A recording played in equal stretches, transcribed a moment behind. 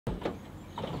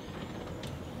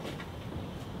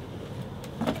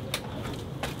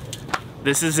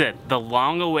This is it, the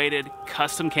long-awaited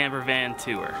custom camper van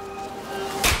tour.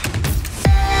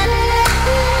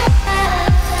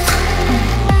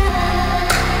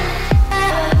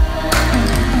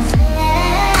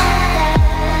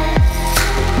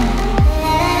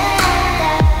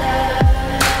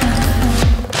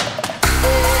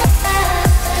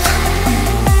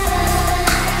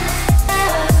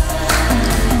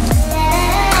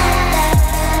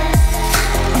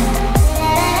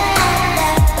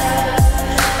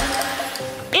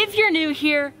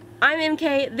 Here, I'm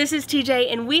MK, this is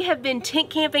TJ, and we have been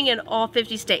tent camping in all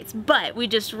 50 states, but we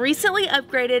just recently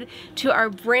upgraded to our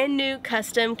brand new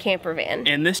custom camper van.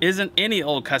 And this isn't any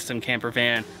old custom camper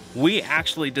van. We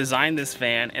actually designed this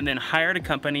van and then hired a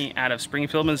company out of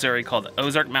Springfield, Missouri called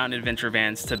Ozark Mountain Adventure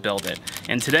Vans to build it.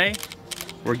 And today,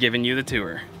 we're giving you the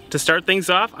tour. To start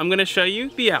things off, I'm gonna show you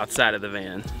the outside of the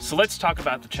van. So let's talk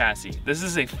about the chassis. This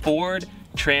is a Ford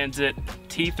Transit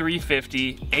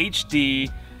T350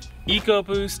 HD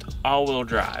EcoBoost all-wheel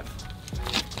drive.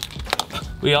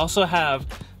 We also have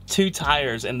two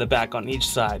tires in the back on each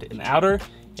side, an outer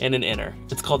and an inner.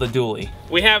 It's called a dually.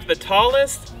 We have the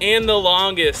tallest and the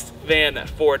longest van that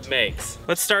Ford makes.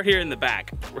 Let's start here in the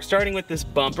back. We're starting with this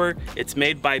bumper. It's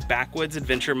made by Backwoods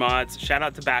Adventure Mods. Shout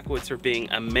out to Backwoods for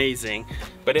being amazing.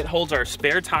 But it holds our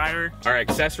spare tire. Our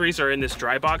accessories are in this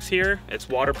dry box here. It's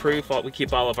waterproof. We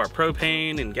keep all of our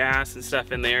propane and gas and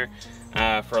stuff in there.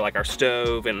 For like our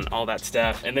stove and all that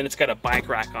stuff. And then it's got a bike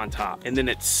rack on top. And then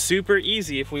it's super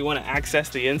easy if we want to access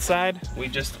the inside. We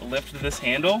just lift this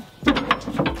handle.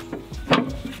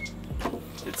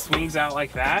 It swings out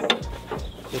like that.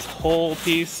 This whole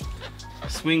piece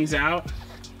swings out.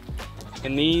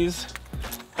 And these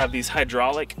have these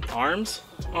hydraulic arms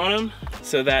on them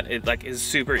so that it like is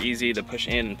super easy to push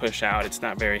in and push out. It's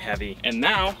not very heavy. And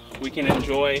now we can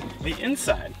enjoy the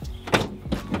inside.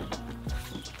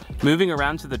 Moving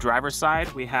around to the driver's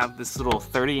side, we have this little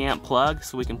 30 amp plug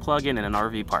so we can plug in an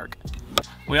RV park.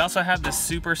 We also have this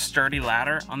super sturdy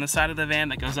ladder on the side of the van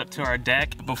that goes up to our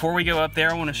deck. Before we go up there,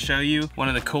 I want to show you one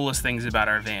of the coolest things about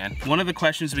our van. One of the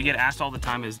questions we get asked all the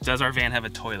time is, does our van have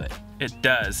a toilet? It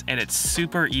does, and it's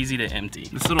super easy to empty.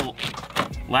 This little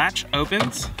latch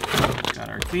opens, got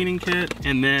our cleaning kit,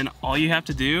 and then all you have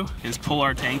to do is pull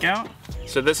our tank out.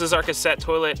 So this is our cassette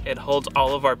toilet. It holds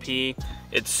all of our pee.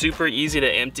 It's super easy to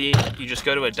empty. You just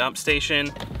go to a dump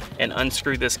station and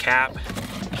unscrew this cap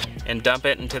and dump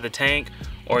it into the tank,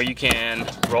 or you can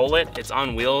roll it. It's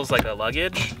on wheels like a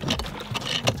luggage.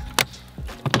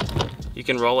 You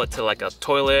can roll it to like a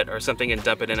toilet or something and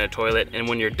dump it in a toilet, and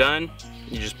when you're done,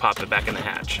 you just pop it back in the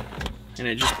hatch. And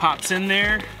it just pops in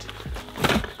there,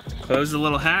 close the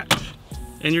little hatch,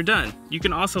 and you're done. You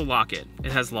can also lock it.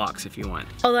 It has locks if you want.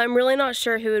 Although I'm really not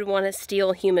sure who would want to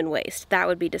steal human waste. That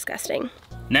would be disgusting.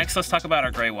 Next, let's talk about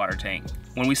our gray water tank.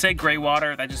 When we say gray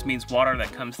water, that just means water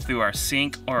that comes through our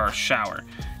sink or our shower.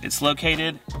 It's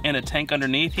located in a tank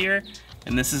underneath here,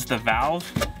 and this is the valve.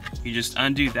 You just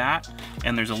undo that,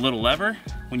 and there's a little lever.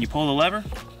 When you pull the lever,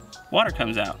 water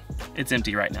comes out. It's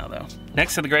empty right now though.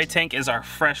 Next to the gray tank is our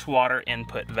fresh water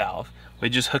input valve. We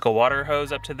just hook a water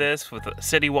hose up to this with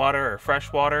city water or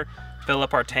fresh water, fill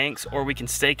up our tanks, or we can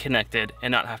stay connected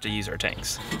and not have to use our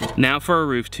tanks. Now for a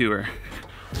roof tour.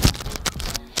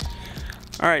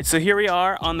 All right, so here we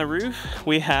are on the roof.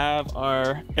 We have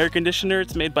our air conditioner.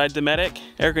 It's made by Dometic.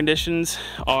 Air conditions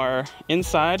are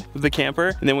inside of the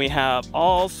camper. And then we have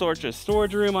all sorts of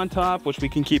storage room on top, which we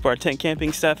can keep our tent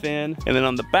camping stuff in. And then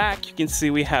on the back, you can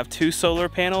see we have 2 solar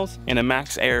panels and a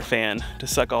max air fan to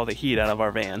suck all the heat out of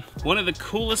our van. One of the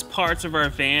coolest parts of our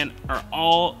van are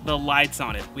all the lights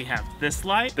on it. We have this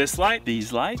light, these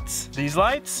lights, these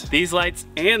lights, these lights,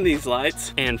 and these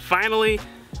lights. And finally,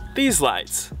 these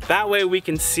lights. That way we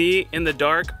can see in the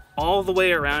dark all the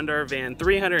way around our van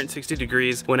 360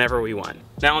 degrees whenever we want.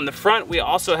 Now on the front, we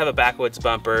also have a Backwoods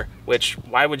bumper, which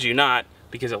why would you not?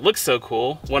 Because it looks so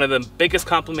cool. One of the biggest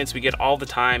compliments we get all the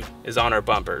time is on our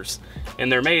bumpers.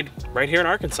 And they're made right here in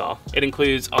Arkansas. It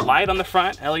includes a light on the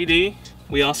front, LED.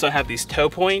 We also have these tow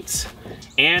points,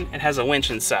 and it has a winch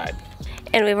inside.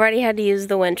 And we've already had to use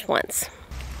the winch once.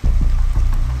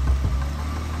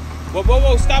 Whoa, whoa,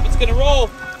 whoa, stop, it's gonna roll.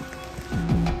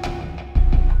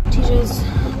 TJ's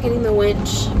getting the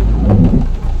winch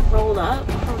rolled up.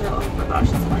 Oh no, oh my gosh,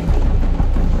 it's lightning.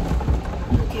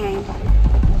 Okay.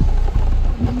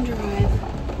 And drive.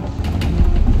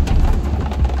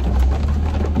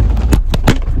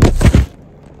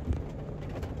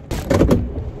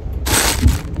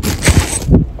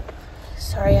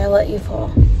 Sorry I let you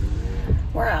fall.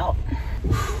 We're out.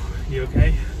 You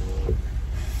okay?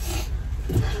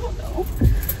 I don't know.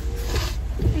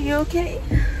 Are you okay?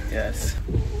 Yes.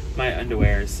 My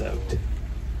underwear is soaked.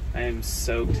 I am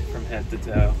soaked from head to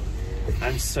toe.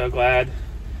 I'm so glad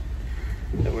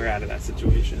that we're out of that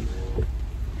situation.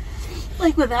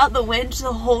 Like without the winch,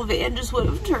 the whole van just would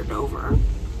have turned over.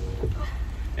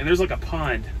 And there's like a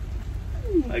pond.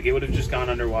 Like it would have just gone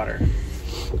underwater.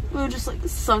 We were just like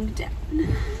sunk down.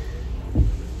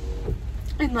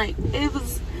 And like it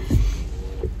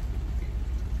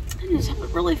just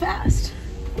happened really fast.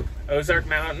 Ozark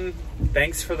Mountain,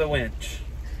 thanks for the winch.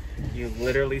 You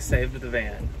literally saved the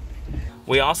van.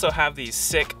 We also have these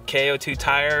sick KO2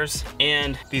 tires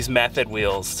and these method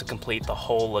wheels to complete the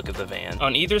whole look of the van.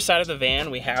 On either side of the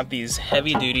van, we have these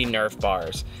heavy duty Nerf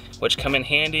bars, which come in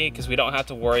handy because we don't have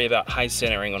to worry about high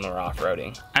centering when we're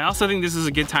off-roading. I also think this is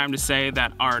a good time to say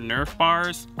that our Nerf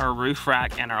bars, our roof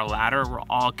rack, and our ladder were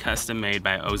all custom made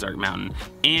by Ozark Mountain.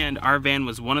 And our van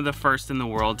was one of the first in the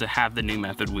world to have the new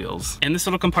method wheels. In this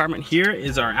little compartment here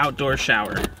is our outdoor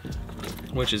shower,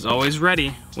 which is always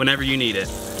ready whenever you need it.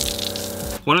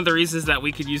 One of the reasons that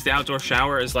we could use the outdoor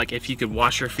shower is like if you could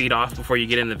wash your feet off before you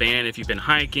get in the van, if you've been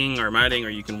hiking or mudding, or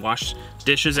you can wash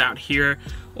dishes out here,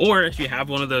 or if you have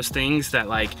one of those things that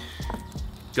like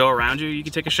go around you, you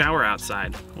can take a shower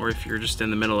outside, or if you're just in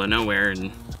the middle of nowhere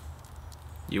and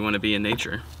you want to be in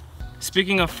nature.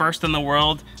 Speaking of first in the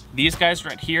world, these guys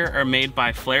right here are made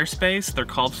by Flare Space. They're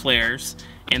called flares,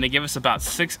 and they give us about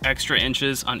 6 extra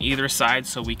inches on either side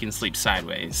so we can sleep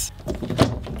sideways.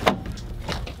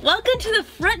 Welcome to the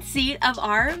front seat of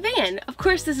our van. Of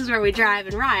course, this is where we drive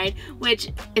and ride,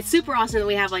 which it's super awesome that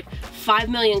we have like 5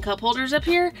 million cup holders up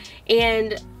here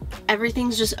and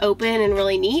everything's just open and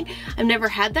really neat. I've never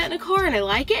had that in a car and I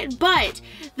like it, but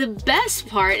the best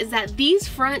part is that these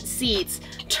front seats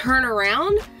turn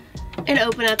around and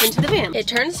open up into the van. It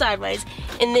turns sideways,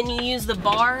 and then you use the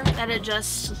bar that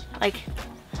adjusts like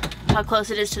how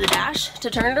close it is to the dash to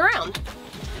turn it around.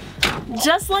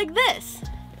 Just like this.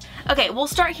 Okay, we'll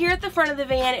start here at the front of the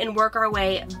van and work our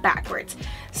way backwards.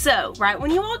 So, right when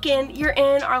you walk in, you're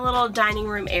in our little dining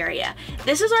room area.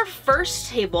 This is our first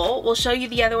table. We'll show you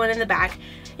the other one in the back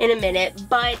in a minute,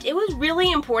 but it was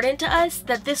really important to us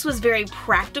that this was very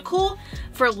practical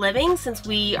for living since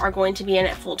we are going to be in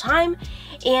it full time.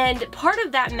 And part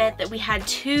of that meant that we had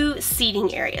 2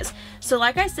 seating areas. So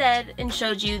like I said and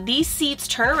showed you, these seats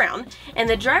turn around and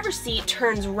the driver's seat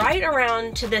turns right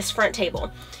around to this front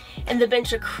table. And the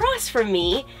bench across from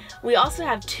me, we also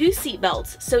have 2 seat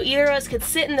belts, so either of us could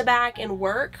sit in the back and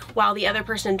work while the other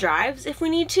person drives if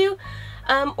we need to,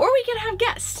 or we could have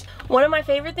guests. One of my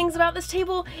favorite things about this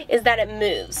table is that it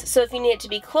moves, so if you need it to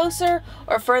be closer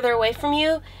or further away from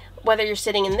you, whether you're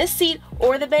sitting in this seat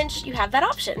or the bench, you have that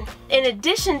option. In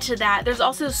addition to that, there's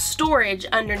also storage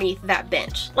underneath that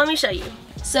bench. Let me show you.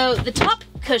 So the top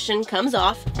cushion comes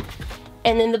off,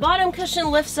 and then the bottom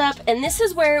cushion lifts up, and this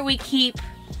is where we keep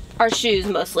our shoes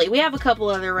mostly. We have a couple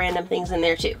other random things in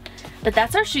there too, but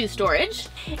that's our shoe storage.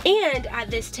 And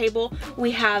at this table, we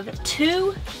have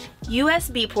 2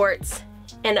 USB ports,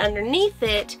 and underneath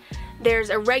it,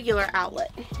 there's a regular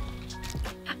outlet.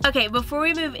 Okay, before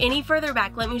we move any further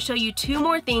back, let me show you 2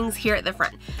 more things here at the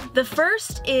front. The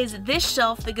first is this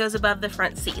shelf that goes above the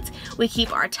front seats. We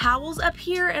keep our towels up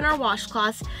here and our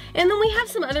washcloths, and then we have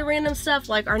some other random stuff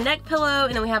like our neck pillow,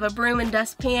 and then we have a broom and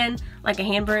dustpan, like a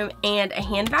hand broom, and a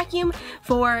hand vacuum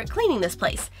for cleaning this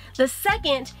place. The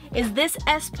second is this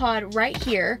S-Pod right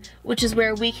here, which is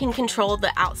where we can control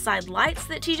the outside lights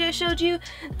that TJ showed you.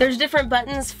 There's different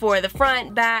buttons for the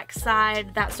front, back,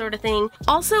 side, that sort of thing.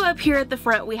 Also up here at the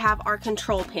front, we have our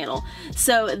control panel.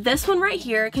 So this one right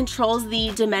here controls the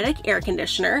Dometic air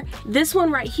conditioner. This one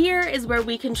right here is where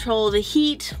we control the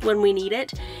heat when we need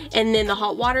it, and then the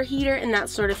hot water heater and that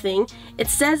sort of thing. It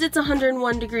says it's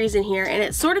 101 degrees in here, and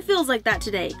it sort of feels like that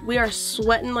today. We are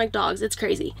sweating like dogs. It's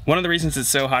crazy. One of the reasons it's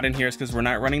so hot in here is because we're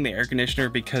not running the air conditioner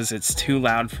because it's too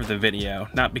loud for the video,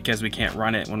 not because we can't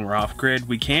run it when we're off grid.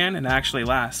 We can, and it actually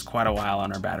lasts quite a while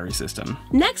on our battery system.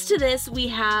 Next to this, we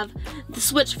have the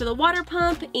switch for the water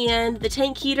pump and the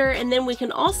tank heater, and then we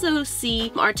can also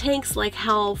see our tanks, like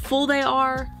how full they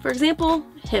are. For example,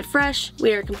 hit fresh,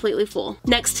 we are completely full.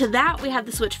 Next to that, we have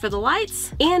the switch for the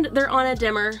lights, and they're on a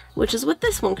dimmer, which is what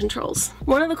this one controls.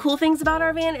 One of the cool things about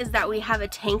our van is that we have a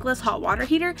tankless hot water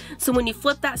heater, so when you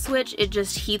flip that switch, it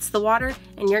just heats the water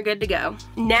and you're good to go.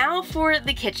 Now for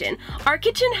the kitchen. Our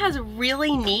kitchen has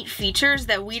really neat features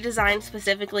that we designed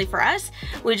specifically for us.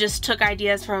 We just took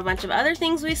ideas from a bunch of other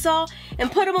things we saw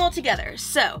and put them all together.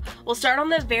 So we'll start on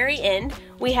the very end.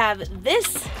 We have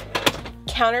this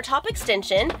countertop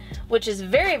extension, which is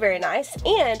very, very nice.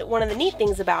 And one of the neat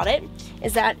things about it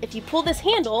is that if you pull this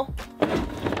handle,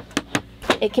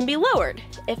 it can be lowered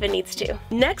if it needs to.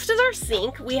 Next is our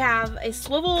sink. We have a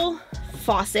swivel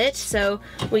faucet, so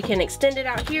we can extend it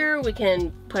out here, we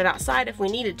can put it outside if we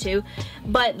needed to,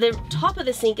 but the top of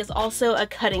the sink is also a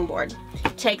cutting board.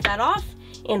 Take that off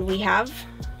and we have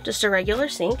just a regular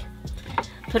sink.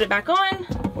 Put it back on,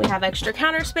 we have extra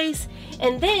counter space,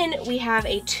 and then we have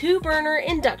a 2-burner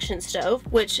induction stove,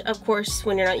 which of course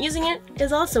when you're not using it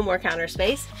is also more counter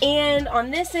space. And on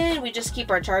this end we just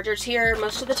keep our chargers here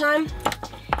most of the time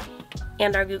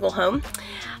and our Google Home.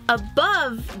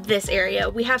 Above this area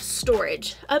we have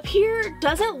storage. Up here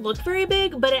doesn't look very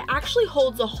big, but it actually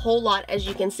holds a whole lot, as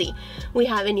you can see. We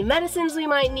have any medicines we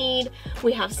might need,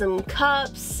 we have some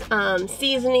cups,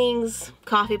 seasonings,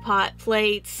 coffee pot,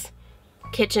 plates,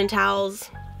 kitchen towels,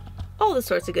 all the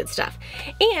sorts of good stuff.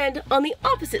 And on the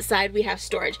opposite side we have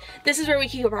storage. This is where we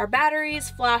keep our batteries,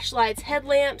 flashlights,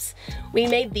 headlamps. We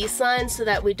made these signs so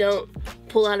that we don't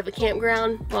pull out of a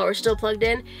campground while we're still plugged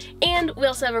in. And we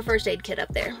also have our first aid kit up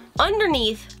there.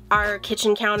 Underneath our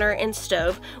kitchen counter and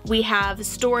stove, we have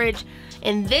storage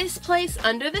in this place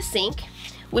under the sink,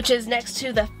 which is next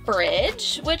to the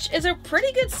fridge, which is a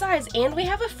pretty good size, and we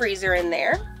have a freezer in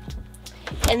there.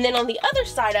 And then on the other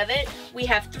side of it, we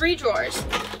have 3 drawers.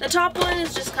 The top one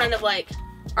is just kind of like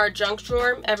our junk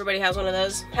drawer. Everybody has one of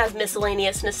those. Has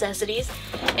miscellaneous necessities.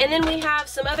 And then we have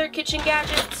some other kitchen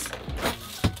gadgets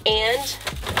and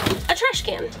a trash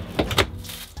can.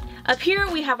 Up here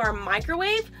we have our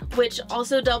microwave, which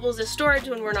also doubles as storage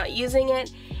when we're not using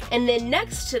it. And then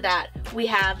next to that, we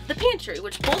have the pantry,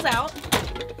 which pulls out.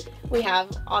 We have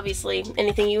obviously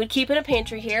anything you would keep in a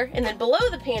pantry here. And then below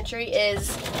the pantry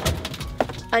is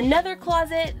another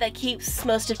closet that keeps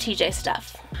most of TJ's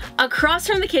stuff. Across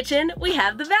from the kitchen, we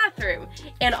have the bathroom.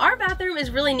 And our bathroom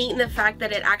is really neat in the fact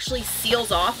that it actually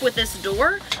seals off with this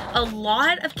door. A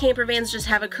lot of camper vans just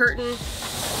have a curtain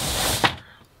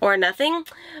or nothing,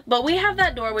 but we have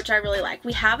that door, which I really like.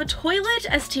 We have a toilet,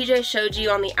 as TJ showed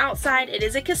you on the outside. It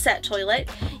is a cassette toilet.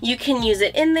 You can use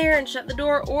it in there and shut the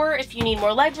door, or if you need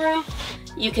more leg room,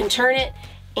 you can turn it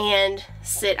and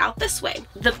sit out this way.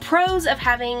 The pros of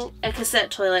having a cassette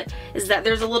toilet is that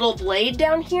there's a little blade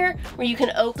down here where you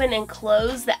can open and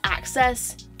close the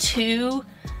access to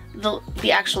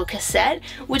the actual cassette,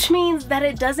 which means that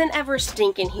it doesn't ever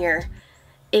stink in here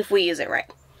if we use it right.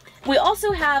 We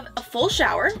also have a full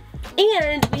shower,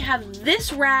 and we have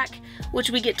this rack which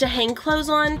we get to hang clothes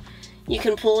on. You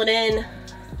can pull it in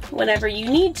whenever you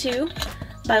need to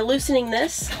by loosening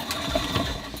this,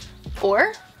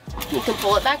 or you can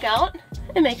pull it back out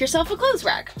and make yourself a clothes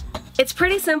rack. It's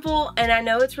pretty simple, and I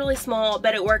know it's really small,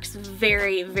 but it works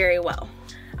very, very well.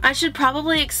 I should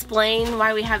probably explain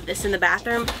why we have this in the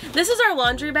bathroom. This is our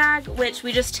laundry bag, which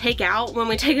we just take out when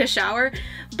we take a shower,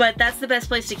 but that's the best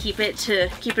place to keep it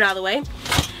out of the way.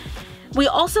 We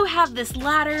also have this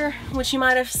ladder, which you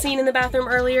might have seen in the bathroom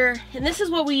earlier, and this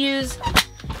is what we use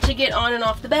to get on and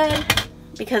off the bed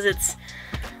because it's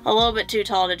a little bit too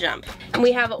tall to jump. And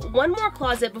we have one more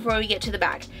closet before we get to the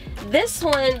back. This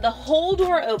one, the whole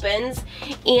door opens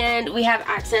and we have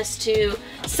access to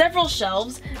several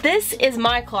shelves. This is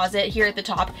my closet here at the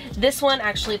top. This one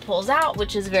actually pulls out,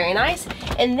 which is very nice.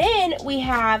 And then we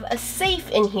have a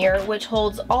safe in here, which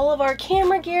holds all of our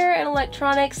camera gear and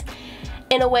electronics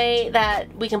in a way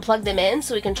that we can plug them in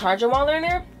so we can charge them while they're in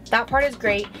there. That part is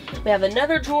great. We have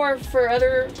another drawer for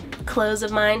other clothes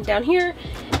of mine down here,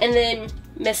 and then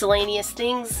miscellaneous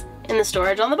things in the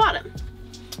storage on the bottom.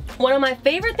 One of my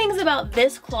favorite things about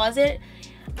this closet,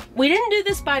 we didn't do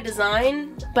this by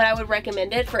design, but I would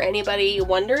recommend it for anybody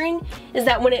wondering, is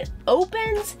that when it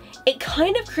opens, it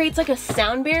kind of creates like a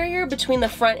sound barrier between the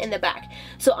front and the back.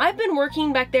 So I've been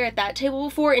working back there at that table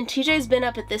before, and TJ's been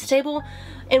up at this table,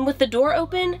 and with the door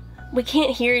open, we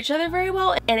can't hear each other very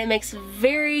well, and it makes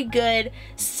very good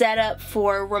setup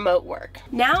for remote work.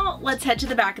 Now let's head to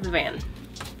the back of the van.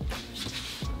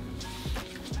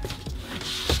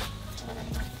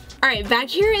 Alright, back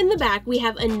here in the back we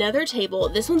have another table.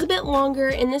 This one's a bit longer,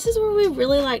 and this is where we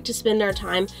really like to spend our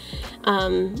time,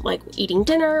 like eating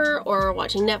dinner or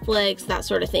watching Netflix, that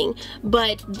sort of thing.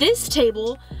 But this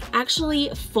table actually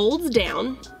folds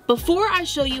down. Before I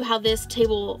show you how this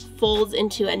table folds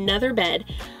into another bed,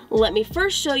 let me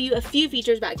first show you a few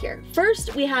features back here.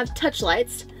 First, we have touch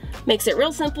lights. Makes it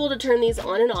real simple to turn these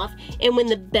on and off, and when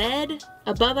the bed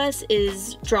above us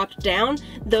is dropped down,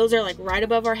 those are like right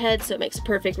above our head, so it makes a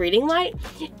perfect reading light.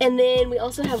 And then we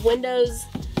also have windows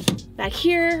back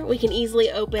here we can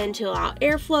easily open to allow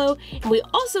airflow, and we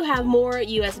also have more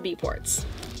USB ports.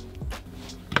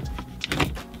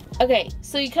 Okay,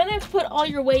 so you kind of have to put all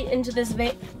your weight into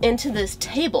this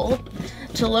table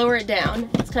to lower it down.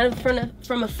 It's kind of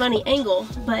from a funny angle,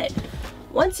 but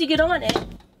once you get on it,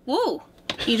 woo,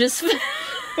 you just...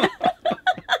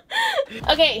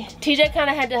 Okay, TJ kind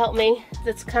of had to help me.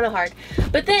 That's kind of hard.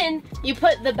 But then you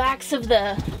put the backs of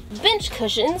the bench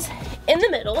cushions in the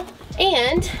middle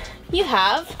and you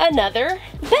have another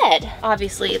bed.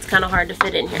 Obviously, it's kind of hard to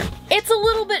fit in here. It's a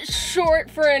little bit short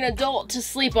for an adult to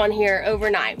sleep on here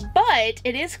overnight, but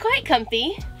it is quite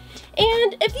comfy.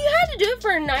 And if you had to do it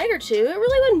for a night or two, it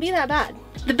really wouldn't be that bad.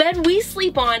 The bed we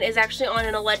sleep on is actually on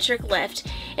an electric lift,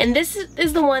 and this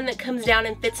is the one that comes down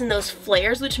and fits in those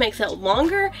flares, which makes it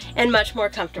longer and much more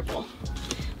comfortable.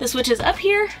 The switch is up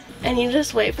here, and you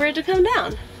just wait for it to come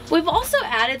down. We've also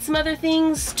added some other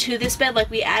things to this bed, like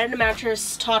we added a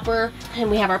mattress topper, and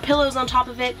we have our pillows on top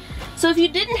of it. So if you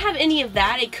didn't have any of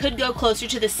that, it could go closer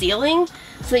to the ceiling,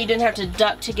 so you didn't have to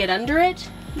duck to get under it.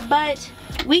 But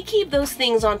we keep those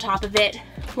things on top of it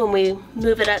when we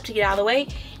move it up to get out of the way,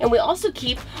 and we also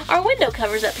keep our window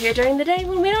covers up here during the day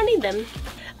when we don't need them.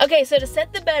 Okay, so to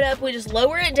set the bed up, we just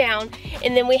lower it down,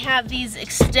 and then we have these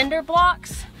extender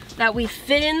blocks that we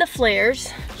fit in the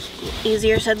flares.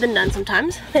 Easier said than done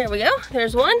sometimes. There we go,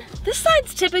 there's one. This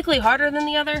side's typically harder than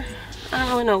the other. I don't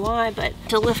really know why, but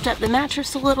to lift up the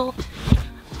mattress a little,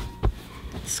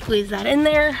 squeeze that in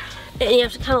there. And you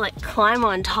have to kind of like climb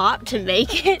on top to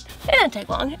make it. It doesn't take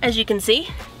long, as you can see.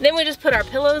 Then we just put our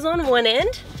pillows on one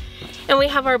end, and we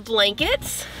have our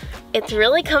blankets. It's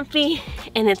really comfy,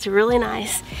 and it's really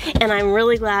nice, and I'm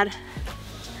really glad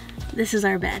this is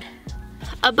our bed.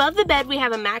 Above the bed, we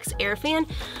have a max air fan,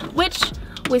 which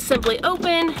we simply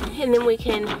open, and then we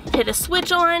can hit a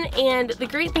switch on. And the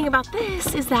great thing about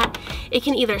this is that it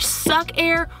can either suck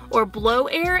air or blow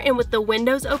air, and with the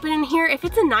windows open in here, if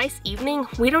it's a nice evening,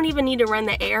 we don't even need to run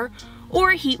the air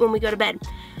or heat when we go to bed.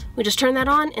 We just turn that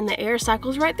on and the air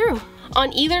cycles right through.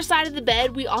 On either side of the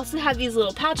bed, we also have these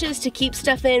little pouches to keep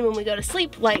stuff in when we go to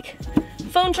sleep, like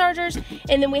phone chargers,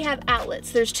 and then we have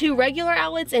outlets. There's 2 regular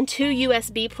outlets and 2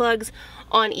 USB plugs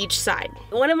on each side.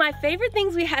 One of my favorite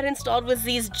things we had installed was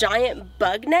these giant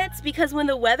bug nets, because when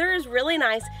the weather is really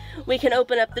nice, we can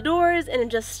open up the doors and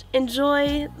just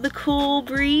enjoy the cool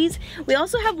breeze. We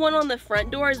also have one on the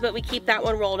front doors, but we keep that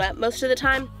one rolled up most of the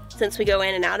time since we go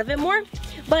in and out of it more.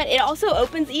 But it also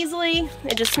opens easily.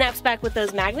 It just snaps back with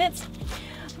those magnets.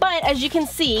 But as you can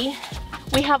see,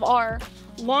 we have our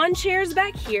lawn chairs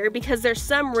back here because there's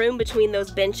some room between those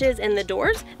benches and the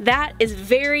doors. That is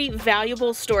very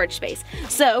valuable storage space.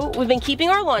 So we've been keeping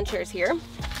our lawn chairs here,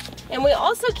 and we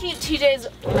also keep TJ's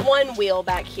one wheel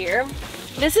back here.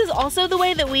 This is also the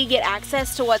way that we get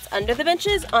access to what's under the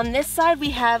benches. On this side we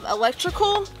have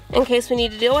electrical in case we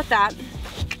need to deal with that,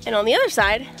 and on the other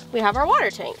side we have our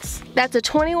water tanks. That's a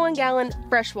 21-gallon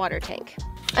freshwater tank.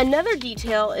 Another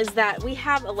detail is that we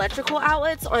have electrical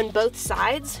outlets on both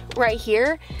sides right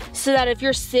here, so that if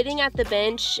you're sitting at the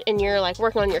bench and you're like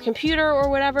working on your computer or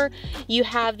whatever, you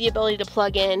have the ability to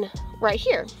plug in right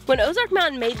here. When Ozark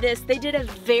Mountain made this, they did a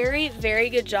very, very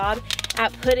good job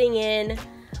at putting in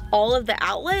all of the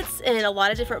outlets in a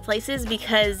lot of different places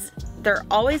because they're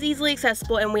always easily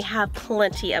accessible and we have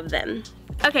plenty of them.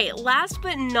 Okay, last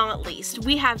but not least,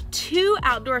 we have 2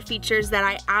 outdoor features that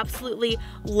I absolutely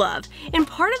love. And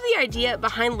part of the idea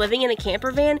behind living in a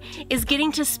camper van is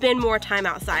getting to spend more time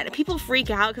outside. People freak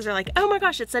out because they're like, oh my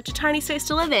gosh, it's such a tiny space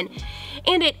to live in.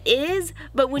 And it is,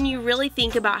 but when you really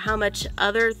think about how much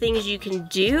other things you can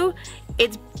do,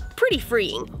 it's pretty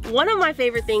freeing. One of my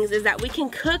favorite things is that we can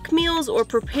cook meals or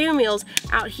prepare meals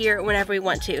out here whenever we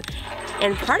want to.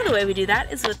 And part of the way we do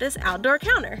that is with this outdoor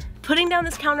counter. Putting down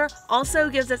this counter also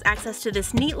gives us access to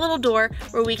this neat little door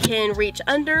where we can reach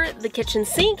under the kitchen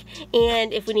sink,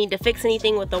 and if we need to fix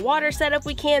anything with the water setup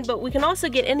we can, but we can also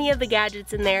get any of the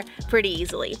gadgets in there pretty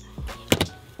easily.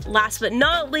 Last but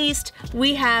not least,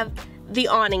 we have the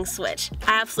awning switch.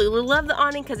 I absolutely love the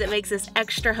awning because it makes this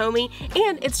extra homey,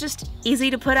 and it's just easy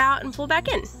to put out and pull back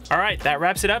in. All right, that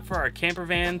wraps it up for our camper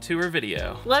van tour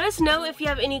video. Let us know if you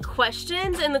have any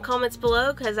questions in the comments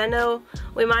below, because I know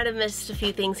we might have missed a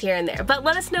few things here and there, but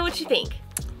let us know what you think.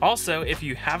 Also, if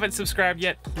you haven't subscribed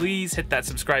yet, please hit that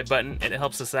subscribe button. It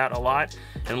helps us out a lot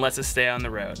and lets us stay on the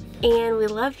road. And we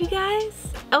love you guys.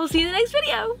 I will see you in the next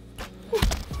video.